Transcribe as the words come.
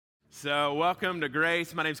So welcome to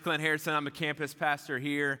Grace. My name's Clint Harrison. I'm a campus pastor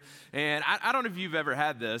here. And I don't know if you've ever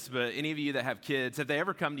had this, but any of you that have kids, have they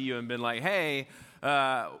ever come to you and been like, hey,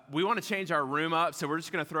 we want to change our room up, so we're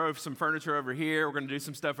just going to throw some furniture over here. We're going to do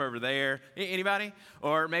some stuff over there. Anybody?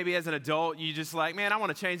 Or maybe as an adult, you just like, man, I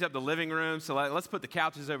want to change up the living room, so let's put the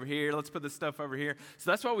couches over here. Let's put this stuff over here.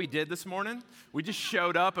 So that's what we did this morning. We just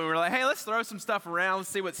showed up and we were like, hey, let's throw some stuff around. Let's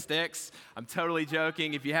see what sticks. I'm totally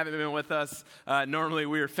joking. If you haven't been with us, normally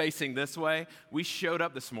we were facing this way. We showed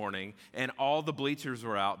up this morning and all the bleachers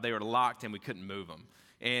were out. They were locked and we couldn't move them.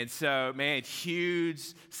 And so, man,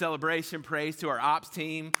 huge celebration, praise to our ops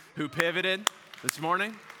team who pivoted this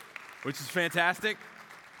morning, which is fantastic.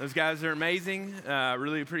 Those guys are amazing.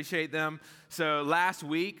 Really appreciate them. So last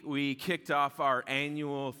week, we kicked off our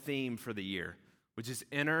annual theme for the year, which is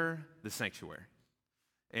Enter the Sanctuary.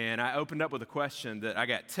 And I opened up with a question that I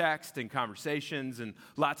got text and conversations and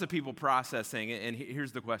lots of people processing. And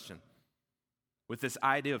here's the question. With this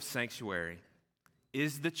idea of sanctuary,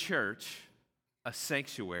 is the church a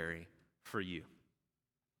sanctuary for you?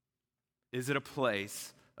 Is it a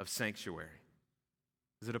place of sanctuary?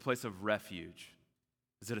 Is it a place of refuge?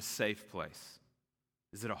 Is it a safe place?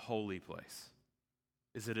 Is it a holy place?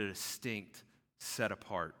 Is it a distinct,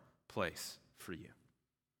 set-apart place for you?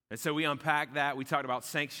 And so we unpacked that. We talked about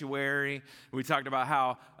sanctuary. We talked about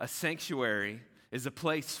how a sanctuary is a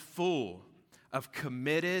place full of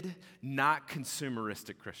committed, not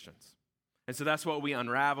consumeristic Christians. And so that's what we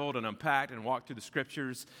unraveled and unpacked and walked through the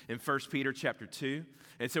scriptures in 1 Peter chapter 2.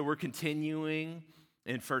 And so we're continuing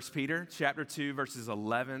in 1 Peter chapter 2, verses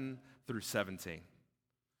 11 through 17.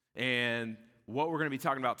 And what we're going to be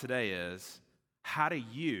talking about today is, how do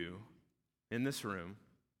you, in this room,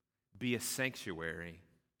 be a sanctuary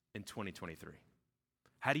in 2023?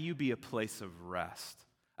 How do you be a place of rest,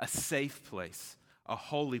 a safe place, a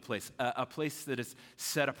holy place, a place that is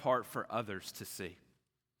set apart for others to see?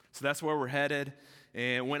 So that's where we're headed.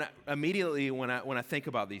 And when I think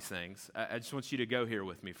about these things, I just want you to go here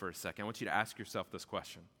with me for a second. I want you to ask yourself this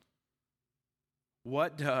question.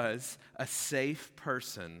 What does a safe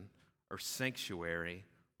person or sanctuary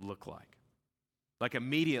look like? Like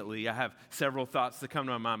immediately, I have several thoughts that come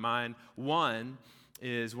to my mind. One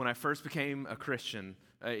is when I first became a Christian,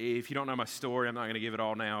 if you don't know my story, I'm not going to give it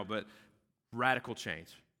all now, but radical change,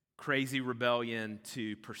 crazy rebellion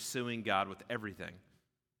to pursuing God with everything.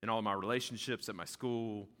 In all of my relationships, at my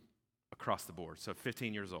school, across the board. So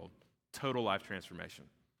 15 years old, total life transformation.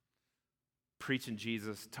 Preaching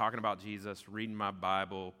Jesus, talking about Jesus, reading my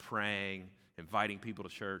Bible, praying, inviting people to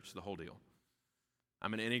church, the whole deal.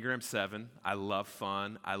 I'm an Enneagram 7. I love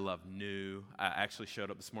fun. I love new. I actually showed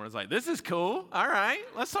up this morning. I was like, this is cool. All right,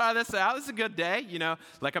 let's try this out. This is a good day.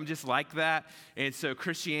 Like I'm just like that. And so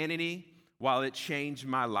Christianity, while it changed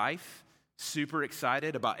my life, super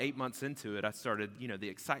excited. About 8 months into it, I started, the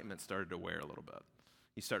excitement started to wear a little bit.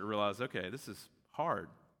 You start to realize, okay, this is hard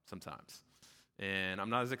sometimes. And I'm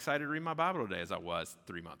not as excited to read my Bible today as I was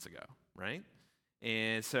 3 months ago, right?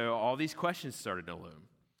 And so all these questions started to loom.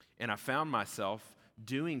 And I found myself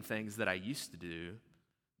doing things that I used to do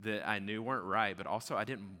that I knew weren't right, but also I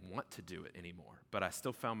didn't want to do it anymore. But I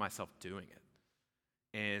still found myself doing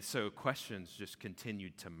it. And so questions just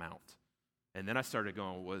continued to mount. And then I started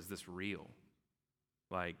going, was this real?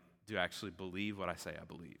 Like, do I actually believe what I say I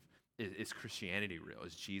believe? Is Christianity real?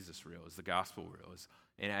 Is Jesus real? Is the gospel real?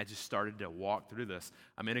 And I just started to walk through this.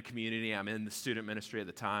 I'm in a community. I'm in the student ministry at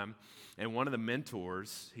the time. And one of the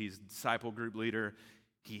mentors, he's a disciple group leader,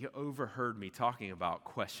 he overheard me talking about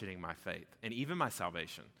questioning my faith and even my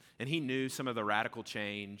salvation. And he knew some of the radical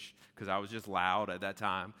change because I was just loud at that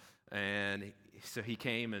time. And so he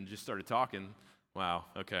came and just started talking. Wow,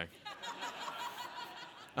 okay.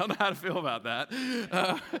 I don't know how to feel about that.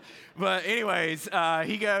 But anyways,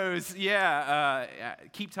 he goes,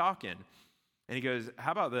 keep talking. And he goes,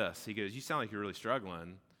 how about this? He goes, you sound like you're really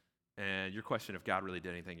struggling, and you're questioning if God really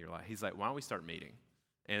did anything in your life. He's like, why don't we start meeting?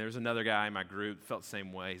 And there's another guy in my group that felt the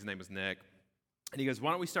same way. His name was Nick. And he goes,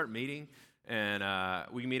 why don't we start meeting? And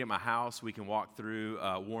we can meet at my house. We can walk through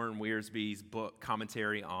Warren Wiersbe's book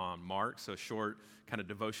commentary on Mark, so short, kind of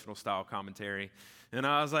devotional style commentary. And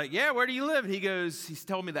I was like, yeah, where do you live? And he's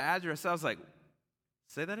told me the address. I was like,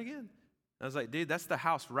 say that again. I was like, dude, that's the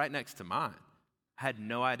house right next to mine. I had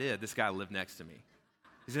no idea this guy lived next to me.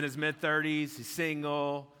 He's in his mid-30s. He's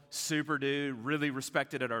single, super dude, really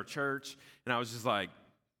respected at our church. And I was just like,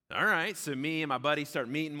 all right. So me and my buddy start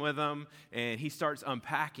meeting with him, and he starts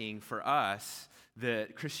unpacking for us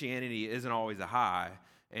that Christianity isn't always a high,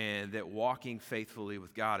 and that walking faithfully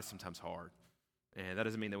with God is sometimes hard. And that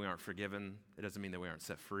doesn't mean that we aren't forgiven. It doesn't mean that we aren't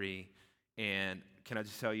set free. And can I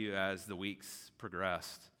just tell you, as the weeks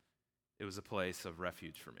progressed, it was a place of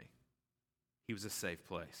refuge for me. He was a safe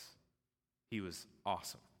place. He was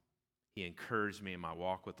awesome. He encouraged me in my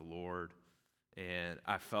walk with the Lord, and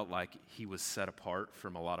I felt like he was set apart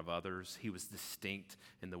from a lot of others. He was distinct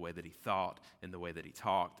in the way that he thought, in the way that he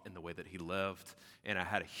talked, in the way that he lived, and I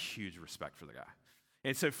had a huge respect for the guy.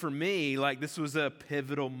 And so for me, like, this was a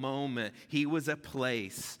pivotal moment. He was a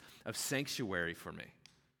place of sanctuary for me.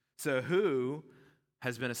 So who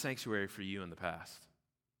has been a sanctuary for you in the past?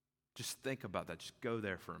 Just think about that. Just go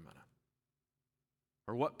there for a minute.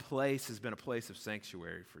 Or what place has been a place of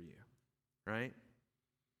sanctuary for you, right?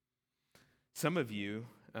 Some of you,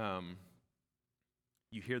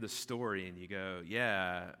 you hear the story and you go,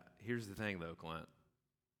 yeah, here's the thing though, Clint.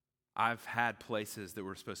 I've had places that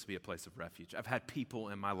were supposed to be a place of refuge. I've had people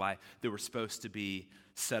in my life that were supposed to be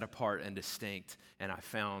set apart and distinct, and I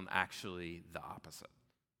found actually the opposite.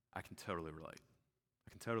 I can totally relate.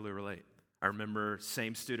 I remember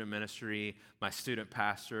same student ministry. My student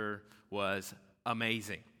pastor was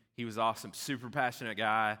amazing. He was awesome, super passionate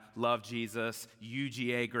guy, loved Jesus,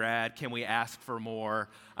 UGA grad. Can we ask for more?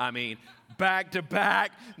 I mean,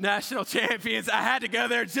 back-to-back national champions. I had to go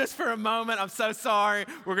there just for a moment. I'm so sorry.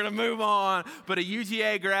 We're going to move on. But a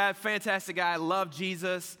UGA grad, fantastic guy, loved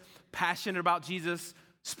Jesus, passionate about Jesus,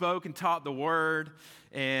 spoke and taught the word.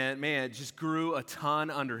 And man, it just grew a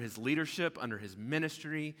ton under his leadership, under his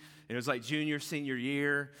ministry. And it was like junior, senior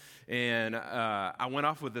year. And I went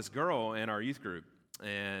off with this girl in our youth group.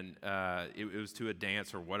 And it was to a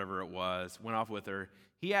dance or whatever it was. Went off with her.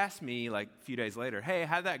 He asked me like a few days later, "Hey,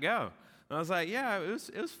 how'd that go?" And I was like, "Yeah, it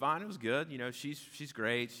was fine. It was good. You know, she's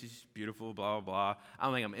great. She's beautiful. Blah blah blah. I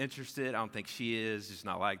don't think I'm interested. I don't think she is. Just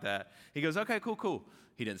not like that." He goes, "Okay, cool."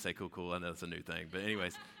 He didn't say cool. I know it's a new thing, but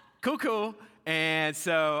anyways, cool. And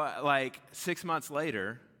so like 6 months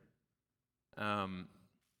later,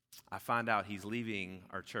 I find out he's leaving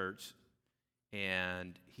our church,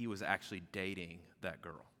 and he was actually dating that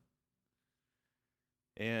girl.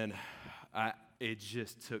 And it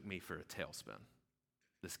just took me for a tailspin.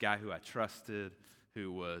 This guy who I trusted,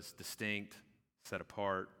 who was distinct, set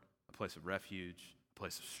apart, a place of refuge, a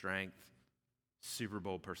place of strength, super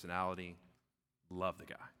bold personality, loved the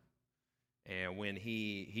guy. And when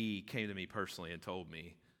he came to me personally and told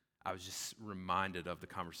me, I was just reminded of the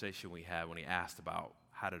conversation we had when he asked about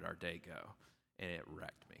how did our date go, and it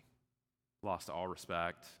wrecked me. Lost all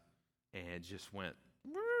respect and just went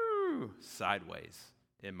sideways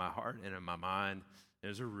in my heart and in my mind. It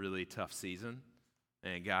was a really tough season,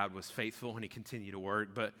 and God was faithful and he continued to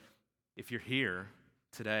work. But if you're here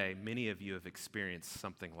today, many of you have experienced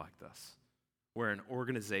something like this, where an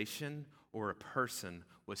organization or a person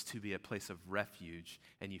was to be a place of refuge,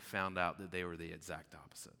 and you found out that they were the exact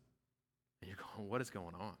opposite. And you're going, what is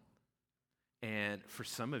going on? And for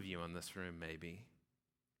some of you in this room, maybe,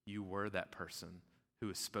 you were that person who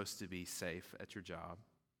was supposed to be safe at your job,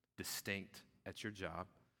 distinct at your job,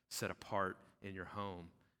 set apart in your home,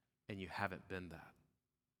 and you haven't been that.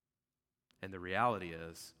 And the reality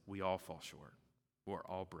is, we all fall short. We're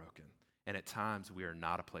all broken. And at times, we are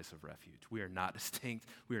not a place of refuge. We are not distinct.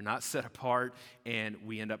 We are not set apart, and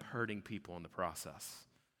we end up hurting people in the process.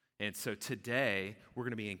 And so today, we're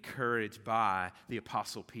going to be encouraged by the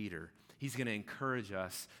Apostle Peter. He's going to encourage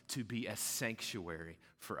us to be a sanctuary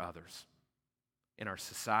for others in our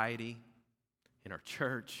society, in our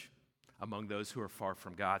church, among those who are far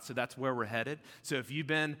from God. So that's where we're headed. So if you've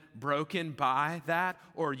been broken by that,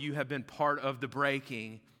 or you have been part of the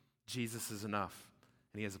breaking, Jesus is enough.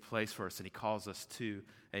 And he has a place for us, and he calls us to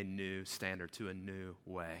a new standard, to a new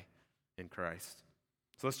way in Christ.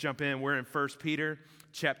 So let's jump in. We're in 1 Peter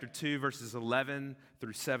chapter 2, verses 11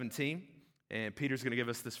 through 17. And Peter's going to give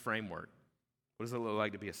us this framework. What does it look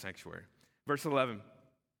like to be a sanctuary? Verse 11,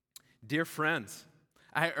 "Dear friends,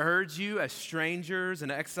 I urge you as strangers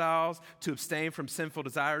and exiles to abstain from sinful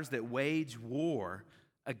desires that wage war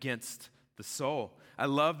against the soul." I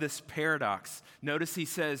love this paradox. Notice he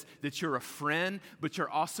says that you're a friend, but you're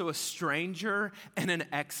also a stranger and an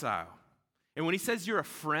exile. And when he says you're a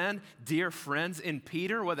friend, dear friends, in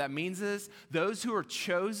Peter, what that means is those who are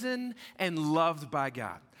chosen and loved by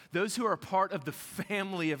God. Those who are a part of the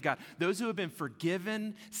family of God. Those who have been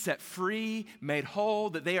forgiven, set free, made whole,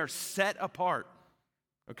 that they are set apart.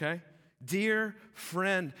 Okay? Dear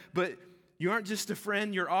friend, but you aren't just a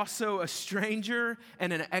friend, you're also a stranger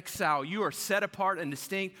and an exile. You are set apart and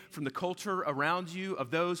distinct from the culture around you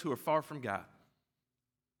of those who are far from God.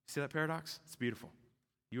 See that paradox? It's beautiful.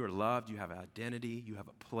 You are loved, you have an identity, you have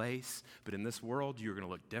a place, but in this world, you're going to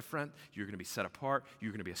look different, you're going to be set apart,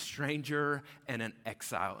 you're going to be a stranger and an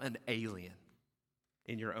exile, an alien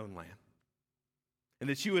in your own land. And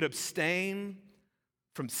that you would abstain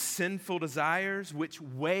from sinful desires which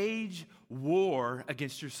wage war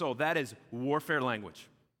against your soul. That is warfare language.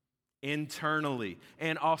 Internally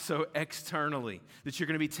and also externally, that you're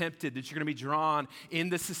going to be tempted, that you're going to be drawn in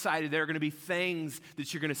the society. There are going to be things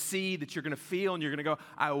that you're going to see, that you're going to feel, and you're going to go,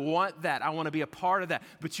 I want that. I want to be a part of that.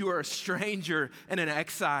 But you are a stranger and an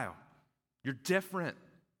exile. You're different.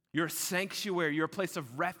 You're a sanctuary. You're a place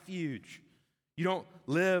of refuge. You don't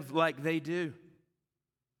live like they do.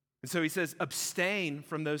 And so he says, abstain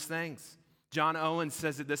from those things. John Owen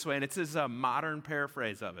says it this way, and it's his modern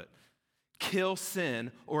paraphrase of it. Kill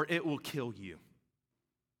sin, or it will kill you.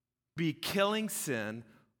 Be killing sin,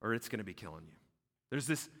 or it's going to be killing you. There's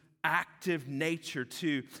this active nature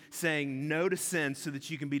to saying no to sin so that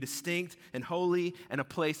you can be distinct and holy and a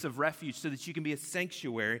place of refuge, so that you can be a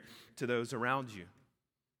sanctuary to those around you,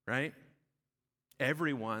 right?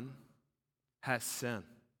 Everyone has sin,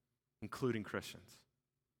 including Christians.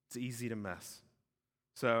 It's easy to miss.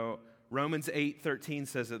 So Romans 8:13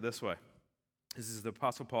 says it this way. This is the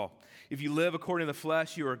Apostle Paul. If you live according to the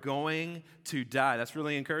flesh, you are going to die. That's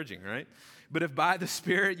really encouraging, right? But if by the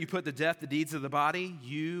Spirit you put to death the deeds of the body,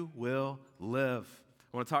 you will live.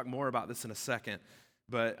 I want to talk more about this in a second,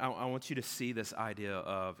 but I want you to see this idea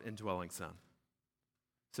of indwelling sin.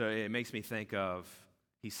 So it makes me think of,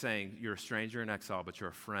 he's saying you're a stranger in exile, but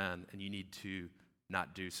you're a friend, and you need to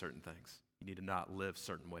not do certain things. You need to not live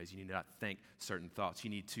certain ways. You need to not think certain thoughts. You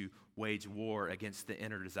need to wage war against the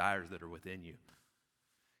inner desires that are within you.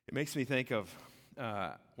 It makes me think of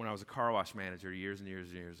when I was a car wash manager years and years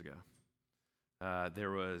and years ago. There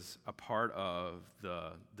was a part of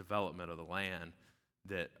the development of the land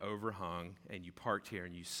that overhung, and you parked here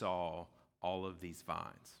and you saw all of these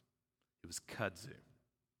vines. It was kudzu.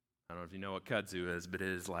 I don't know if you know what kudzu is, but it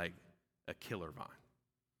is like a killer vine.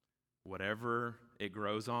 Whatever it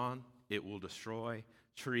grows on, it will destroy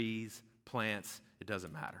trees, plants, it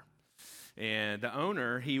doesn't matter. And the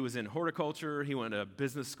owner, he was in horticulture, he went to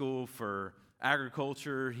business school for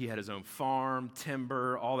agriculture, he had his own farm,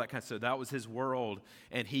 timber, all that kind of stuff. That was his world,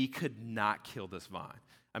 and he could not kill this vine.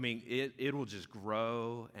 I mean, it will just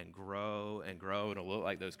grow and grow and grow. It'll look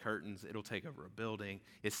like those curtains. It'll take over a building.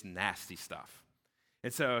 It's nasty stuff.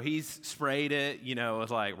 And so he's sprayed it, with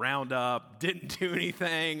like Roundup, didn't do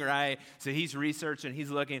anything, right? So he's researching, he's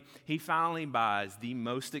looking. He finally buys the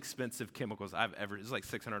most expensive chemicals I've ever, it's like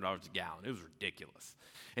 $600 a gallon. It was ridiculous.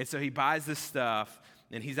 And so he buys this stuff,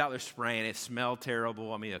 and he's out there spraying. It smelled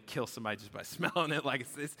terrible. I mean, it'll kill somebody just by smelling it. Like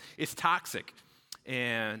it's toxic.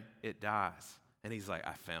 And it dies. And he's like,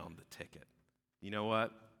 I found the ticket. You know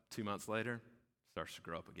what? 2 months later, it starts to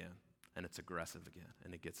grow up again. And it's aggressive again.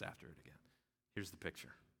 And it gets after it again. Here's the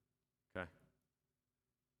picture, okay?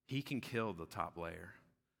 He can kill the top layer,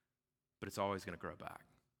 but it's always going to grow back.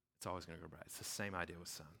 It's always going to grow back. It's the same idea with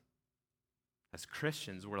sin. As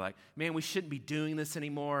Christians, we're like, man, we shouldn't be doing this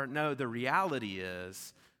anymore. No, the reality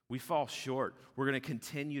is we fall short. We're going to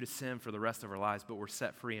continue to sin for the rest of our lives, but we're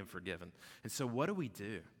set free and forgiven. And so what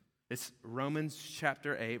do? It's Romans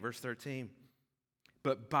chapter 8, verse 13.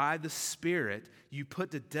 But by the Spirit, you put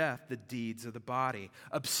to death the deeds of the body.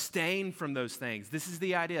 Abstain from those things. This is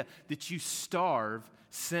the idea that you starve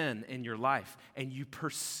sin in your life and you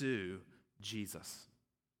pursue Jesus.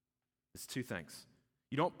 It's two things.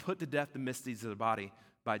 You don't put to death the misdeeds of the body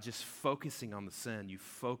by just focusing on the sin. You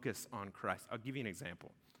focus on Christ. I'll give you an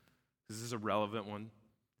example. This is a relevant one.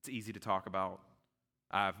 It's easy to talk about.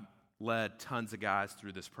 I've led tons of guys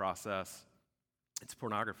through this process. It's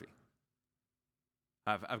pornography.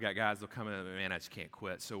 I've got guys that'll come in and, man, I just can't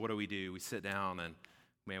quit. So what do? We sit down and,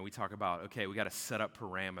 man, we talk about, okay, we got to set up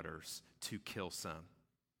parameters to kill sin.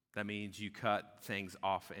 That means you cut things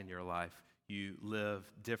off in your life. You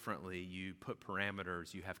live differently. You put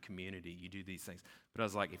parameters. You have community. You do these things. But I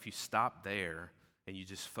was like, if you stop there and you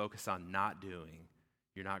just focus on not doing,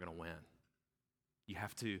 you're not going to win. You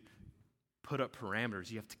have to put up parameters.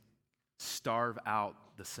 You have to starve out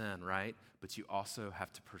the sin, right? But you also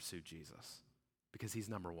have to pursue Jesus. Because he's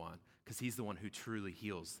number one. Because he's the one who truly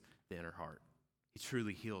heals the inner heart. He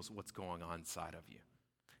truly heals what's going on inside of you.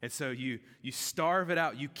 And so you starve it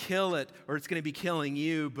out, you kill it, or it's going to be killing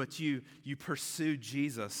you, but you pursue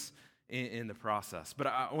Jesus in the process. But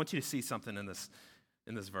I want you to see something in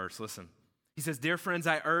this verse. Listen. He says, dear friends,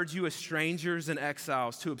 I urge you as strangers and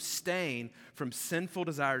exiles to abstain from sinful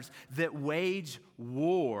desires that wage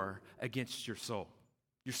war against your soul.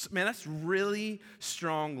 Man, that's really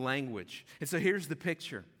strong language. And so here's the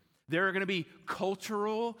picture. There are going to be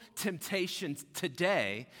cultural temptations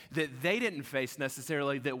today that they didn't face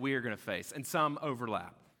necessarily that we are going to face, and some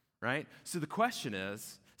overlap, right? So the question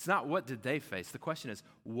is, it's not what did they face. The question is,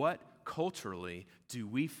 what culturally do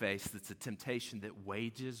we face that's a temptation that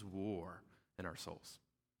wages war in our souls?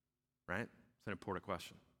 Right? It's an important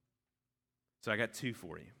question. So I got two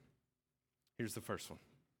for you. Here's the first one.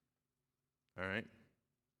 All right?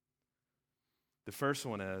 The first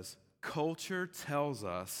one is, culture tells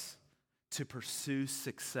us to pursue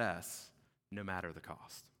success no matter the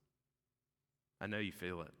cost. I know you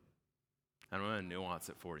feel it. I'm going to nuance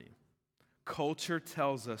it for you. Culture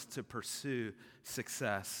tells us to pursue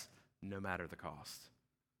success no matter the cost.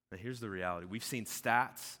 Now here's the reality. We've seen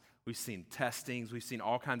stats, we've seen testings, we've seen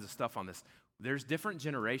all kinds of stuff on this. There's different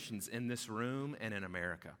generations in this room and in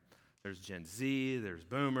America. There's Gen Z, there's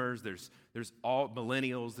boomers, there's all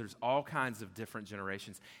millennials, there's all kinds of different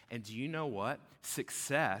generations. And do you know what?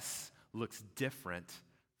 Success looks different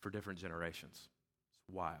for different generations.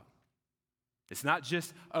 It's wild. It's not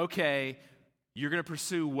just, okay, you're going to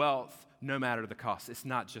pursue wealth no matter the cost. It's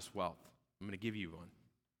not just wealth. I'm going to give you one.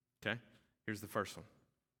 Okay? Here's the first one.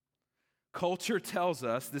 Culture tells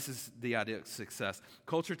us, this is the idea of success.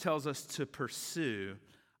 Culture tells us to pursue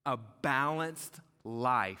a balanced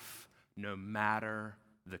life no matter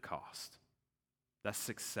the cost. That's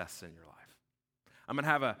success in your life. I'm going to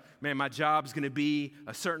have my job's going to be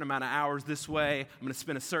a certain amount of hours this way. I'm going to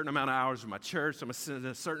spend a certain amount of hours with my church. I'm going to spend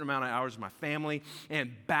a certain amount of hours with my family.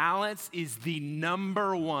 And balance is the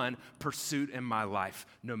number one pursuit in my life,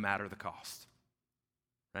 no matter the cost.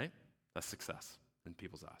 Right? That's success in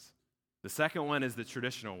people's eyes. The second one is the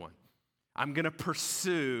traditional one. I'm going to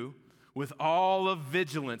pursue with all of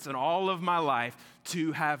vigilance and all of my life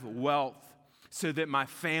to have wealth so that my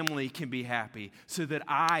family can be happy, so that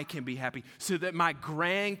I can be happy, so that my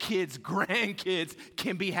grandkids'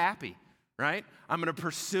 can be happy, right? I'm going to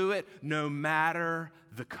pursue it no matter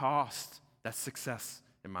the cost. That's success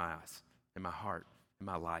in my eyes, in my heart, in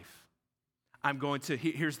my life.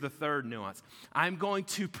 Here's the third nuance. I'm going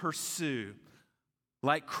to pursue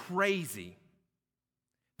like crazy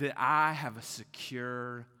that I have a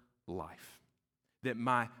secure life, that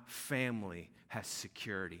my family has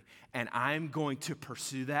security, and I'm going to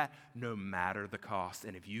pursue that no matter the cost.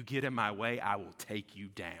 And if you get in my way, I will take you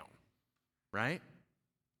down, right?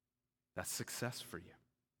 That's success for you.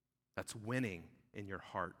 That's winning in your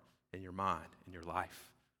heart, in your mind, in your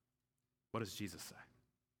life. What does Jesus say?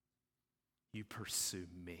 You pursue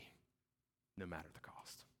me no matter the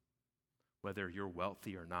cost. Whether you're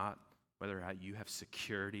wealthy or not, whether you have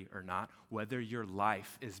security or not, whether your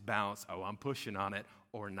life is balanced, I'm pushing on it,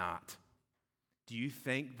 or not. Do you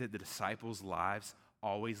think that the disciples' lives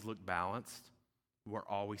always look balanced? We're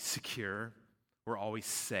always secure. We're always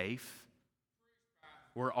safe.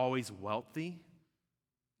 We're always wealthy?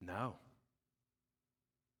 No.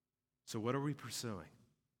 So what are we pursuing?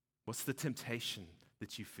 What's the temptation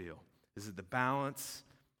that you feel? Is it the balance?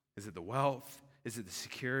 Is it the wealth? Is it the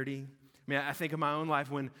security? I think of my own life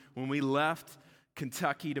when we left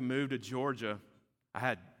Kentucky to move to Georgia. I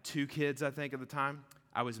had 2 kids, I think, at the time.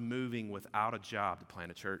 I was moving without a job to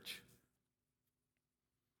plant a church.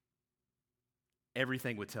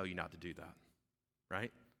 Everything would tell you not to do that,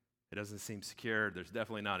 right? It doesn't seem secure. There's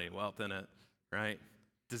definitely not any wealth in it, right?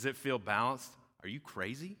 Does it feel balanced? Are you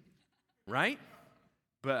crazy? Right?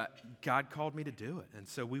 But God called me to do it, and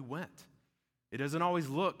so we went. It doesn't always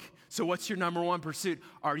look. So what's your number one pursuit?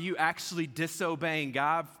 Are you actually disobeying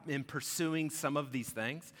God in pursuing some of these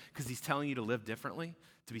things? Because he's telling you to live differently,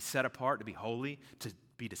 to be set apart, to be holy, to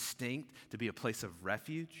be distinct, to be a place of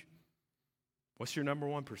refuge. What's your number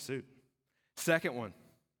one pursuit? Second one,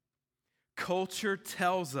 culture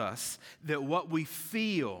tells us that what we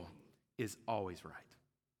feel is always right.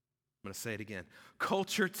 I'm going to say it again.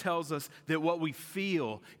 Culture tells us that what we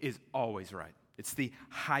feel is always right. It's the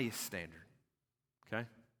highest standard. Okay?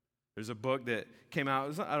 There's a book that came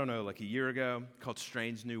out, like a year ago, called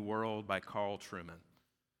Strange New World by Carl Trueman.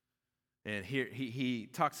 And here he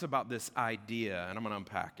talks about this idea, and I'm going to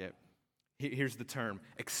unpack it. Here's the term,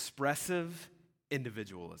 expressive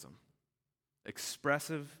individualism.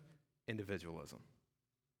 Expressive individualism.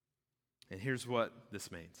 And here's what this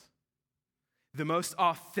means. The most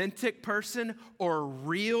authentic person or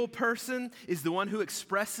real person is the one who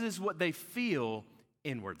expresses what they feel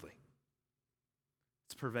inwardly.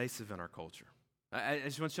 It's pervasive in our culture. I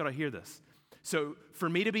just want you all to hear this. So for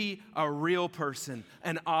me to be a real person,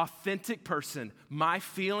 an authentic person, my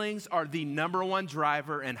feelings are the number one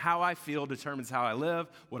driver, and how I feel determines how I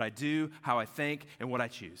live, what I do, how I think, and what I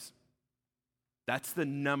choose. That's the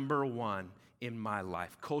number one in my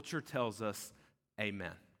life. Culture tells us,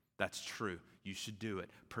 amen. That's true. You should do it.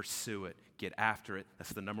 Pursue it. Get after it.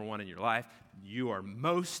 That's the number one in your life. You are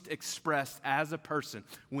most expressed as a person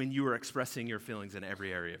when you are expressing your feelings in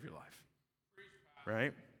every area of your life.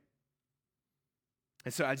 Right?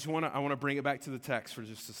 And so I want to bring it back to the text for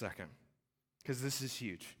just a second, because this is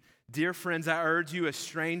huge. Dear friends, I urge you as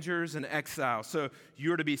strangers and exiles, so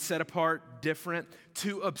you are to be set apart, different,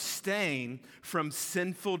 to abstain from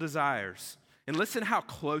sinful desires. And listen how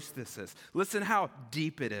close this is. Listen how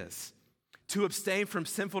deep it is. To abstain from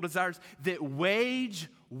sinful desires that wage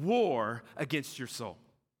war against your soul.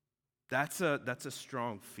 That's a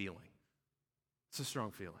strong feeling. It's a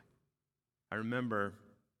strong feeling. I remember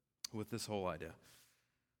with this whole idea,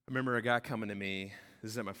 I remember a guy coming to me,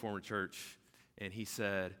 this is at my former church, and he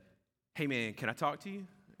said, hey man, can I talk to you?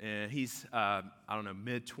 And he's,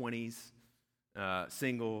 mid-20s,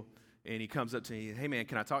 single, and he comes up to me, hey man,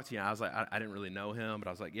 can I talk to you? And I was like, I didn't really know him, but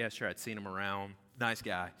I was like, yeah, sure, I'd seen him around, nice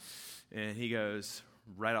guy. And he goes,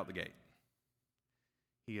 right out the gate,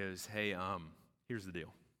 he goes, hey, here's the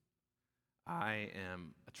deal. I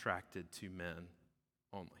am attracted to men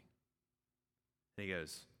only. And he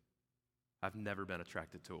goes, I've never been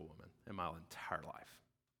attracted to a woman in my entire life.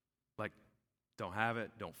 Like, don't have it,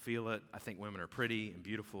 don't feel it. I think women are pretty and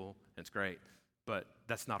beautiful, and it's great, but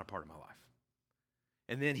that's not a part of my life.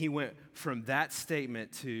 And then he went from that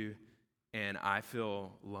statement to, and I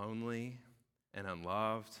feel lonely and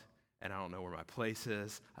unloved, and I don't know where my place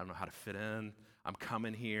is. I don't know how to fit in. I'm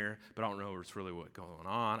coming here, but I don't know what's really what's going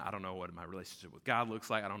on. I don't know what my relationship with God looks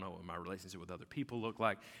like. I don't know what my relationship with other people look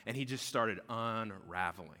like. And he just started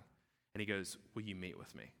unraveling. And he goes, will you meet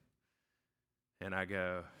with me? And I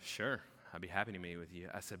go, sure, I'd be happy to meet with you.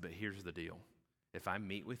 I said, but here's the deal. If I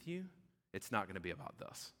meet with you, it's not going to be about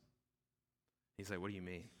this. He's like, what do you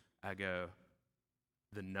mean? I go,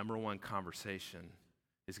 the number one conversation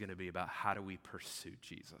is going to be about how do we pursue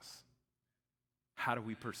Jesus? How do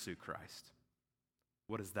we pursue Christ?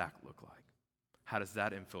 What does that look like? How does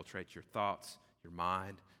that infiltrate your thoughts, your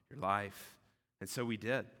mind, your life? And so we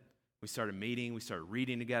did. We started meeting, we started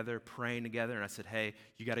reading together, praying together, and I said, hey,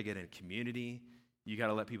 you got to get in community. You got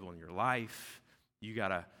to let people in your life. You got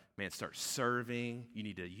to, start serving. You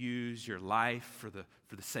need to use your life for the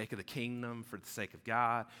sake of the kingdom, for the sake of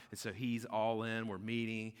God. And so he's all in. We're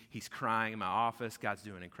meeting. He's crying in my office. God's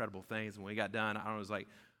doing incredible things. When we got done, I don't know, it was like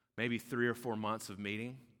maybe 3 or 4 months of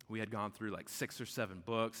meeting. We had gone through like 6 or 7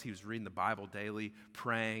 books. He was reading the Bible daily,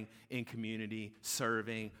 praying in community,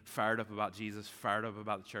 serving, fired up about Jesus, fired up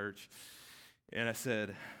about the church. And I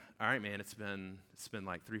said, all right, man, it's been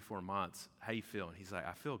like 3-4 months. How you feeling? He's like,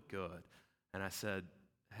 I feel good. And I said,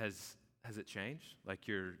 has it changed? Like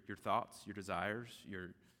your thoughts, your desires,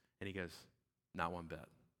 and he goes, not one bit.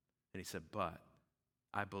 And he said, but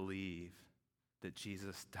I believe that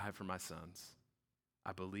Jesus died for my sins.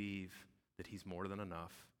 I believe that he's more than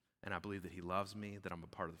enough. And I believe that he loves me, that I'm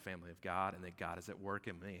a part of the family of God, and that God is at work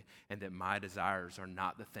in me, and that my desires are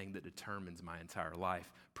not the thing that determines my entire life.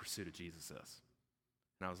 Pursuit of Jesus is.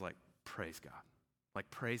 And I was like, praise God. Like,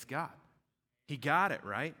 praise God. He got it,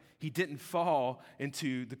 right? He didn't fall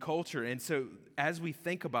into the culture. And so as we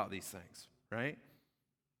think about these things, right?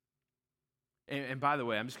 And by the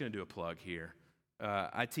way, I'm just going to do a plug here.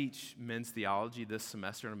 I teach men's theology this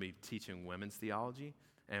semester. I'm going to be teaching women's theology,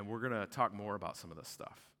 and we're going to talk more about some of this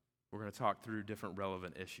stuff. We're going to talk through different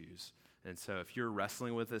relevant issues. And so if you're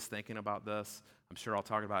wrestling with this, thinking about this, I'm sure I'll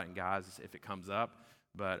talk about it in guys if it comes up.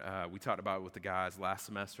 But we talked about it with the guys last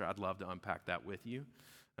semester. I'd love to unpack that with you.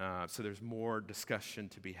 So there's more discussion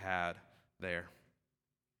to be had there.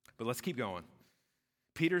 But let's keep going.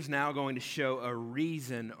 Peter's now going to show a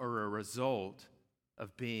reason or a result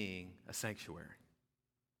of being a sanctuary.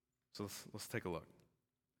 So let's take a look.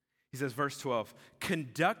 He says, verse 12,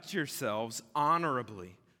 conduct yourselves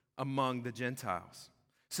honorably among the Gentiles,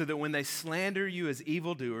 so that when they slander you as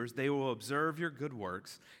evildoers, they will observe your good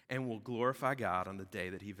works and will glorify God on the day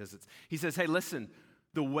that he visits. He says, hey, listen,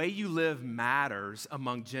 the way you live matters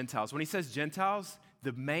among Gentiles. When he says Gentiles,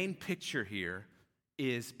 the main picture here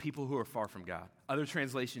is people who are far from God. Other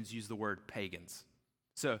translations use the word pagans.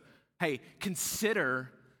 So, hey,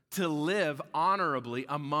 consider to live honorably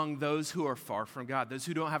among those who are far from God, those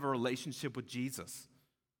who don't have a relationship with Jesus.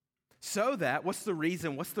 So that, what's the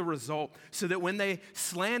reason, what's the result? So that when they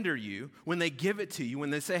slander you, when they give it to you, when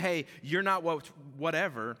they say, hey, you're not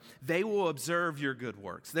whatever, they will observe your good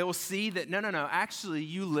works. They will see that, no, actually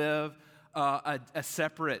you live a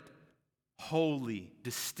separate, holy,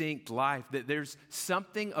 distinct life, that there's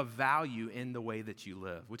something of value in the way that you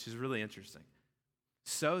live, which is really interesting.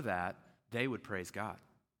 So that they would praise God,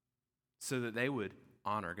 so that they would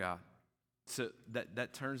honor God. So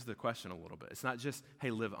that turns the question a little bit. It's not just, hey,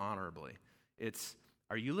 live honorably. It's,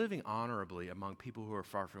 are you living honorably among people who are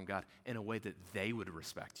far from God in a way that they would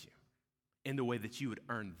respect you, in the way that you would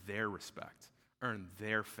earn their respect, earn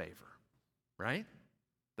their favor, right?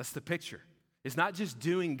 That's the picture. It's not just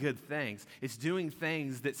doing good things. It's doing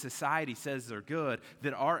things that society says are good,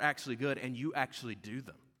 that are actually good, and you actually do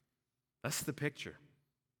them. That's the picture.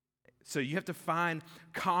 So you have to find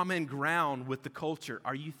common ground with the culture.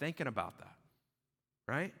 Are you thinking about that?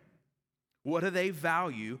 Right? What do they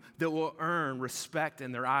value that will earn respect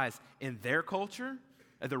in their eyes? In their culture,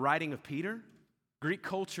 at the writing of Peter, Greek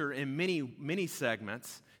culture in many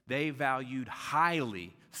segments, they valued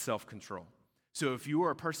highly self-control. So if you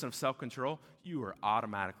were a person of self-control, you were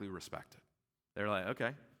automatically respected. They're like,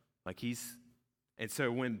 okay, and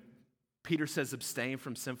so when Peter says abstain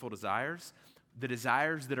from sinful desires, the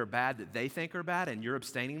desires that are bad that they think are bad and you're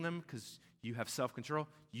abstaining them because you have self-control,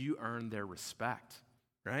 you earn their respect,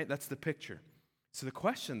 right? That's the picture. So the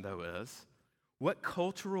question, though, is what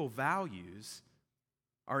cultural values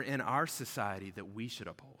are in our society that we should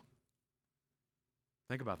uphold?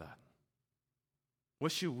 Think about that.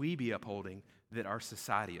 What should we be upholding that our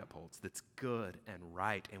society upholds that's good and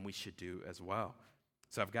right and we should do as well?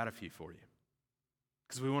 So I've got a few for you.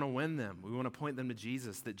 Because we want to win them. We want to point them to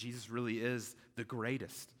Jesus, that Jesus really is the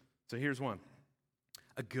greatest. So here's one.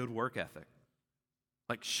 A good work ethic.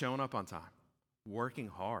 Like showing up on time, working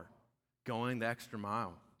hard, going the extra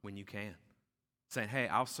mile when you can. Saying, hey,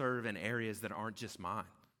 I'll serve in areas that aren't just mine.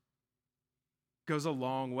 Goes a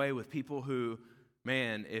long way with people who,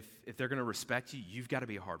 man, if they're going to respect you, you've got to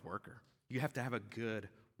be a hard worker. You have to have a good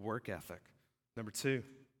work ethic. Number 2,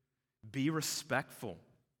 be respectful.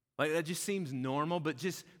 Like that just seems normal, but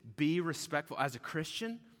just be respectful. As a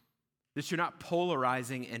Christian, that you're not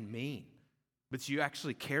polarizing and mean, but you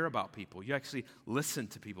actually care about people. You actually listen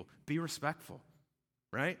to people. Be respectful,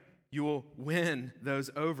 right? You will win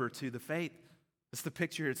those over to the faith. That's the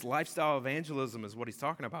picture. It's lifestyle evangelism is what he's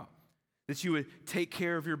talking about. That you would take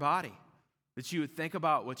care of your body. That you would think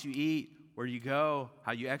about what you eat, where you go,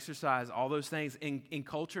 how you exercise, all those things in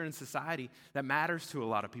culture and society that matters to a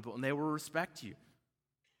lot of people, and they will respect you,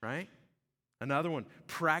 right? Another one,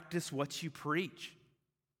 practice what you preach.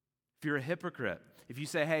 If you're a hypocrite, if you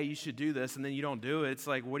say, hey, you should do this, and then you don't do it, it's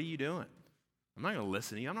like, what are you doing? I'm not going to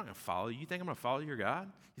listen to you. I'm not going to follow you. You think I'm going to follow your God?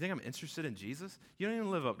 You think I'm interested in Jesus? You don't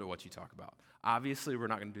even live up to what you talk about. Obviously, we're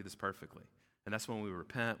not going to do this perfectly. And that's when we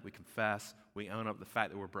repent, we confess, we own up the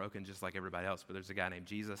fact that we're broken just like everybody else, but there's a guy named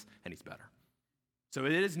Jesus, and he's better. So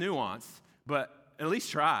it is nuanced, but at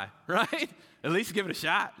least try, right? At least give it a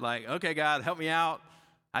shot. Like, okay, God, help me out.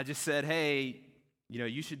 I just said, hey,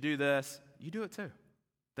 you should do this. You do it too.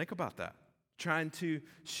 Think about that. Trying to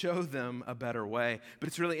show them a better way. But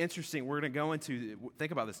it's really interesting. We're going to go into,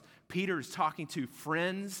 think about this. Peter is talking to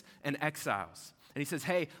friends and exiles. And he says,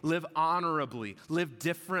 hey, live honorably, live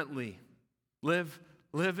differently. Live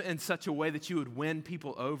in such a way that you would win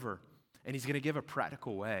people over. And he's going to give a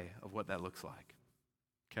practical way of what that looks like.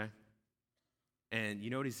 Okay? And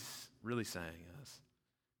you know what he's really saying is,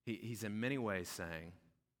 he's in many ways saying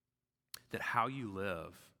that how you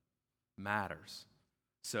live matters.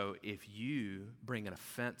 So if you bring an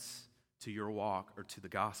offense to your walk or to the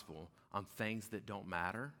gospel on things that don't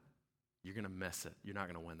matter, you're going to miss it. You're not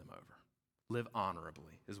going to win them over. Live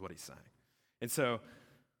honorably is what he's saying. And so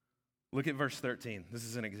look at verse 13. This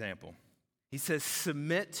is an example. He says,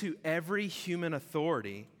 submit to every human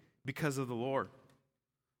authority because of the Lord,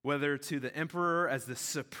 whether to the emperor as the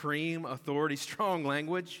supreme authority, strong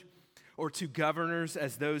language, or to governors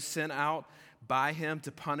as those sent out by him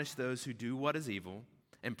to punish those who do what is evil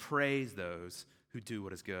and praise those who do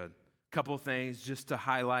what is good. A couple of things just to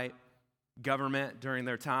highlight. Government during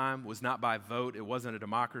their time was not by vote. It wasn't a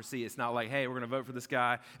democracy. It's not like, hey, we're going to vote for this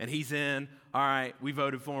guy, and he's in. All right, we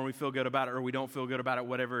voted for him. We feel good about it, or we don't feel good about it,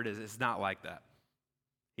 whatever it is. It's not like that.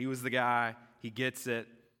 He was the guy. He gets it,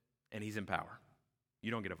 and he's in power.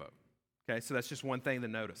 You don't get a vote. Okay, so that's just one thing to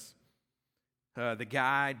notice. The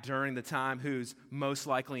guy during the time who's most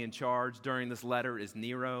likely in charge during this letter is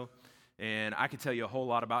Nero, and I could tell you a whole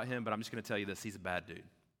lot about him, but I'm just going to tell you this. He's a bad dude.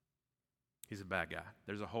 He's a bad guy.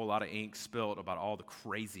 There's a whole lot of ink spilled about all the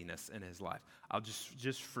craziness in his life. I'll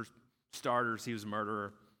just for starters, he was a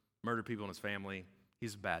murderer, murdered people in his family.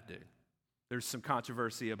 He's a bad dude. There's some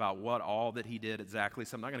controversy about what all that he did exactly,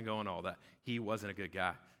 so I'm not going to go into all that. He wasn't a good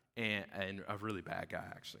guy, and a really bad guy,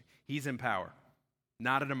 actually. He's in power,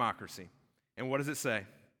 not a democracy. And what does it say?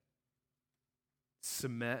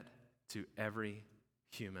 Submit to every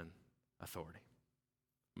human authority.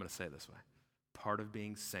 I'm going to say it this way. Part of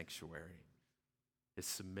being sanctuary is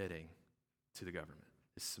submitting to the government,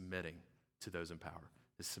 is submitting to those in power,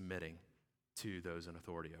 is submitting to those in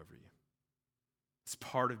authority over you. It's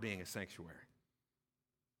part of being a sanctuary.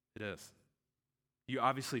 It is. You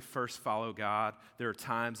obviously first follow God. There are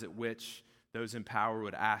times at which those in power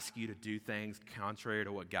would ask you to do things contrary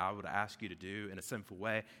to what God would ask you to do in a sinful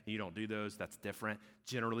way, and you don't do those, that's different.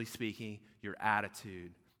 Generally speaking, your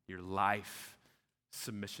attitude, your life,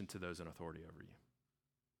 submission to those in authority over you.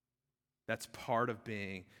 That's part of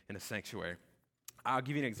being in a sanctuary. I'll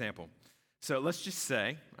give you an example. So let's just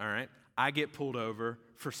say, all right, I get pulled over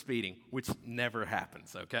for speeding, which never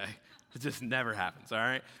happens, okay? It just never happens, all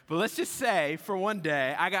right? But let's just say for one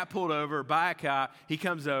day, I got pulled over by a cop. He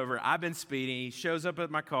comes over. I've been speeding. He shows up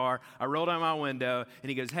at my car. I roll down my window, and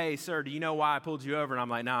he goes, hey, sir, do you know why I pulled you over? And I'm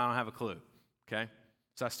like, no, I don't have a clue, okay?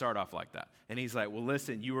 So I start off like that. And he's like, well,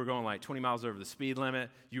 listen, you were going like 20 miles over the speed limit.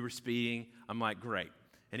 You were speeding. I'm like, great.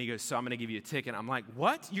 And he goes, so I'm going to give you a ticket. I'm like,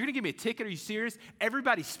 what? You're going to give me a ticket? Are you serious?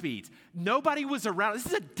 Everybody speeds. Nobody was around. This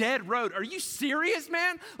is a dead road. Are you serious,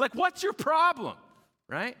 man? Like, what's your problem,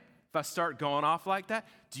 right? If I start going off like that,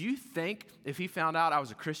 do you think if he found out I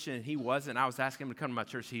was a Christian and he wasn't, I was asking him to come to my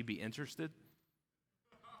church, he'd be interested?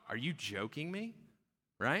 Are you joking me?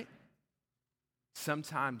 Right?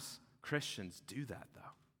 Sometimes Christians do that,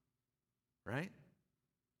 though. Right?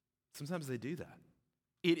 Sometimes they do that.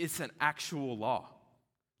 It is an actual law.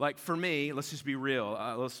 Like for me, let's just be real.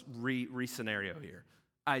 Let's re-scenario here.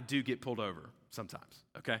 I do get pulled over sometimes,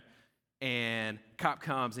 okay? And cop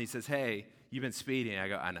comes and he says, hey, you've been speeding. I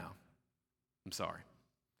go, I know. I'm sorry.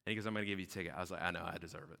 And he goes, I'm going to give you a ticket. I was like, I know, I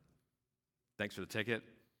deserve it. Thanks for the ticket.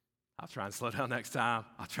 I'll try and slow down next time.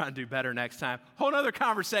 I'll try and do better next time. Whole other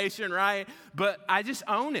conversation, right? But I just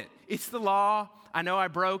own it. It's the law. I know I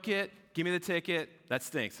broke it. Give me the ticket. That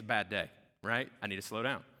stinks. A bad day, right? I need to slow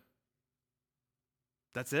down.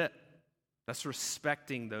 That's it. That's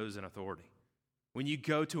respecting those in authority. When you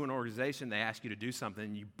go to an organization, they ask you to do something,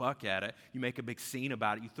 and you buck at it, you make a big scene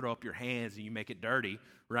about it, you throw up your hands, and you make it dirty,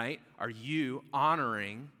 right? Are you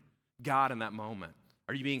honoring God in that moment?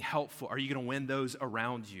 Are you being helpful? Are you going to win those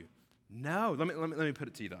around you? No. Let me put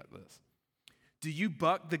it to you like this. Do you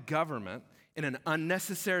buck the government in an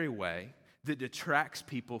unnecessary way that detracts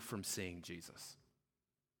people from seeing Jesus?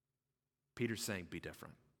 Peter's saying, be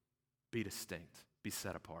different. Be distinct. Be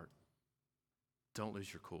set apart. Don't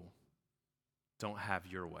lose your cool. Don't have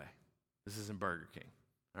your way. This isn't Burger King,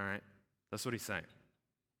 all right? That's what he's saying.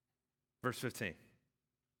 Verse 15.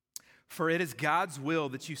 For it is God's will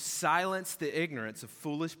that you silence the ignorance of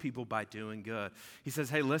foolish people by doing good. He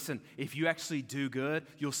says, hey, listen, if you actually do good,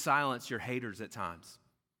 you'll silence your haters at times.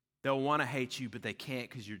 They'll want to hate you, but they can't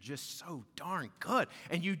because you're just so darn good.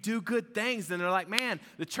 And you do good things, and they're like, man,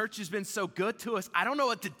 the church has been so good to us. I don't know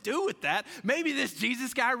what to do with that. Maybe this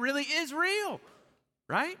Jesus guy really is real,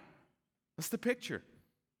 right? That's the picture.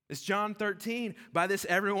 It's John 13. By this,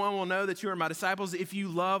 everyone will know that you are my disciples if you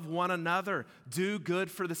love one another. Do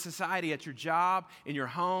good for the society at your job, in your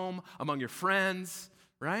home, among your friends,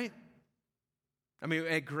 right? I mean,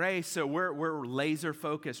 at Grace, so we're laser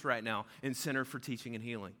focused right now in Center for Teaching and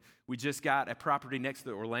Healing. We just got a property next to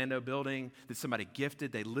the Orlando building that somebody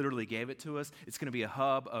gifted. They literally gave it to us. It's going to be a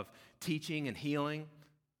hub of teaching and healing.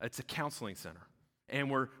 It's a counseling center. And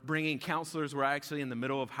we're bringing counselors. We're actually in the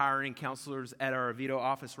middle of hiring counselors at our Avito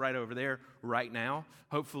office right over there right now.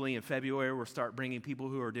 Hopefully in February, we'll start bringing people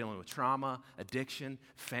who are dealing with trauma, addiction,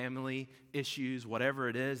 family issues, whatever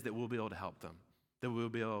it is, that we'll be able to help them, that we'll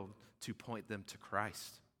be able to point them to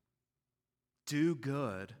Christ. Do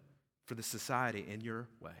good for the society in your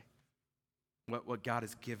way, what God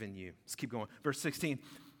has given you. Let's keep going. Verse 16.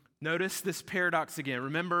 Notice this paradox again.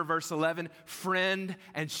 Remember verse 11, friend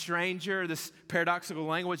and stranger, this paradoxical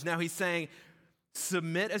language. Now he's saying,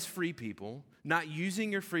 submit as free people, not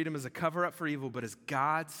using your freedom as a cover-up for evil, but as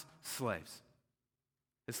God's slaves.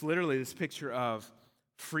 It's literally this picture of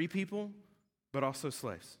free people, but also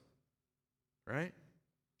slaves, right?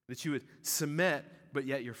 That you would submit, but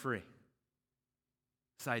yet you're free.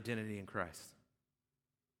 It's identity in Christ.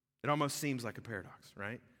 It almost seems like a paradox,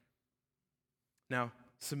 right? Now,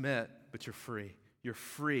 submit, but you're free. You're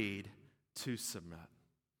freed to submit.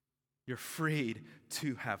 You're freed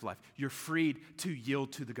to have life. You're freed to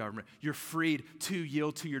yield to the government. You're freed to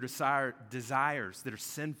yield to your desires that are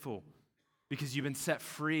sinful because you've been set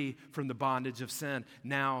free from the bondage of sin.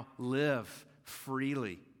 Now live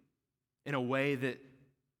freely in a way that,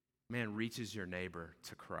 man, reaches your neighbor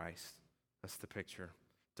to Christ. That's the picture.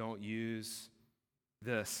 Don't use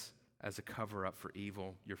this as a cover-up for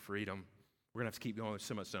evil, your freedom. We're going to have to keep going. There's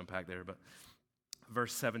so much to unpack there. But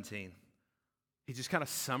verse 17, he just kind of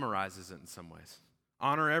summarizes it in some ways.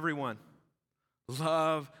 Honor everyone.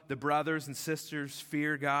 Love the brothers and sisters.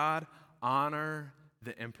 Fear God. Honor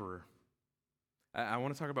the emperor. I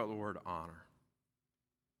want to talk about the word honor.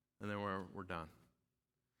 And then we're done.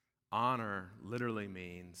 Honor literally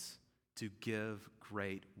means to give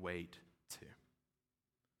great weight 2.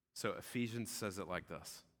 So Ephesians says it like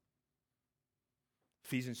this.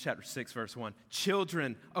 Ephesians chapter 6, verse 1.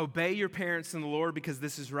 Children, obey your parents in the Lord because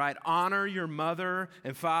this is right. Honor your mother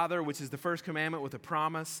and father, which is the first commandment with a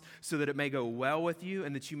promise, so that it may go well with you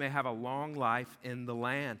and that you may have a long life in the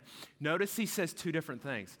land. Notice he says two different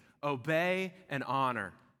things. Obey and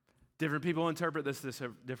honor. Different people interpret this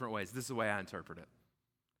different ways. This is the way I interpret it.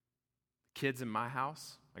 Kids in my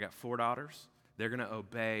house, I got 4 daughters. They're going to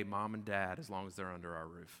obey mom and dad as long as they're under our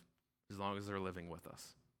roof, as long as they're living with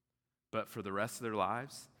us. But for the rest of their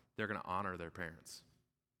lives, they're going to honor their parents.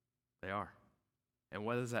 They are. And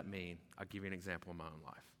what does that mean? I'll give you an example in my own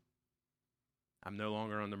life. I'm no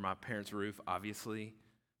longer under my parents' roof, obviously,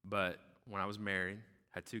 but when I was married,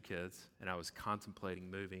 had 2 kids, and I was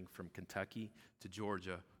contemplating moving from Kentucky to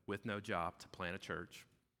Georgia with no job to plant a church,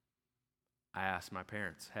 I asked my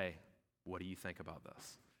parents, hey, what do you think about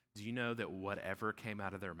this? Do you know that whatever came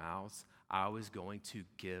out of their mouths, I was going to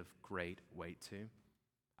give great weight to?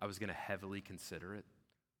 I was going to heavily consider it.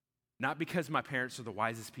 Not because my parents are the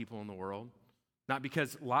wisest people in the world, not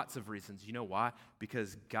because lots of reasons. You know why?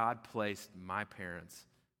 Because God placed my parents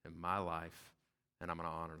in my life, and I'm going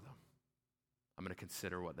to honor them. I'm going to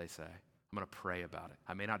consider what they say. I'm going to pray about it.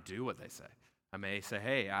 I may not do what they say. I may say,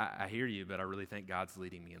 hey, I hear you, but I really think God's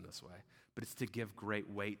leading me in this way. But it's to give great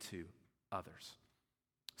weight to others.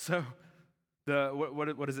 So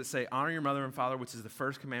what does it say? Honor your mother and father, which is the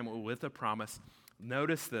first commandment with a promise.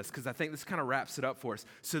 Notice this, because I think this kind of wraps it up for us.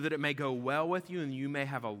 So that it may go well with you and you may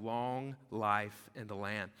have a long life in the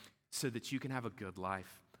land. So that you can have a good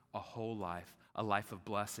life, a whole life, a life of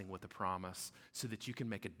blessing with a promise. So that you can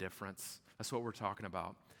make a difference. That's what we're talking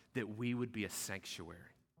about. That we would be a sanctuary.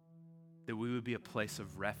 That we would be a place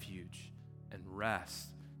of refuge and rest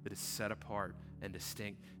that is set apart and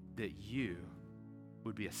distinct. That you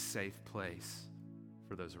would be a safe place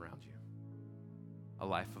for those around you. A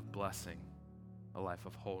life of blessing, a life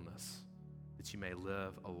of wholeness, that you may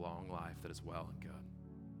live a long life that is well and good.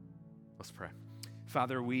 Let's pray.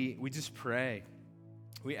 Father, we just pray.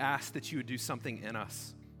 We ask that you would do something in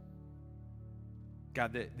us.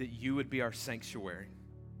 God, that you would be our sanctuary.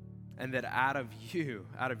 And that out of you,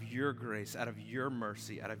 out of your grace, out of your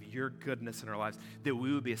mercy, out of your goodness in our lives, that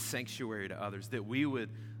we would be a sanctuary to others, that we would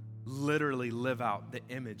literally live out the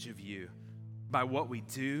image of you by what we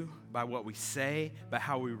do, by what we say, by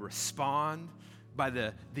how we respond, by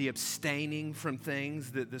the abstaining from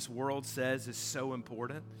things that this world says is so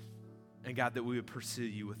important. And God, that we would pursue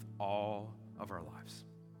you with all of our lives.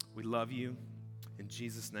 We love you. In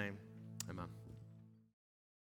Jesus' name, amen.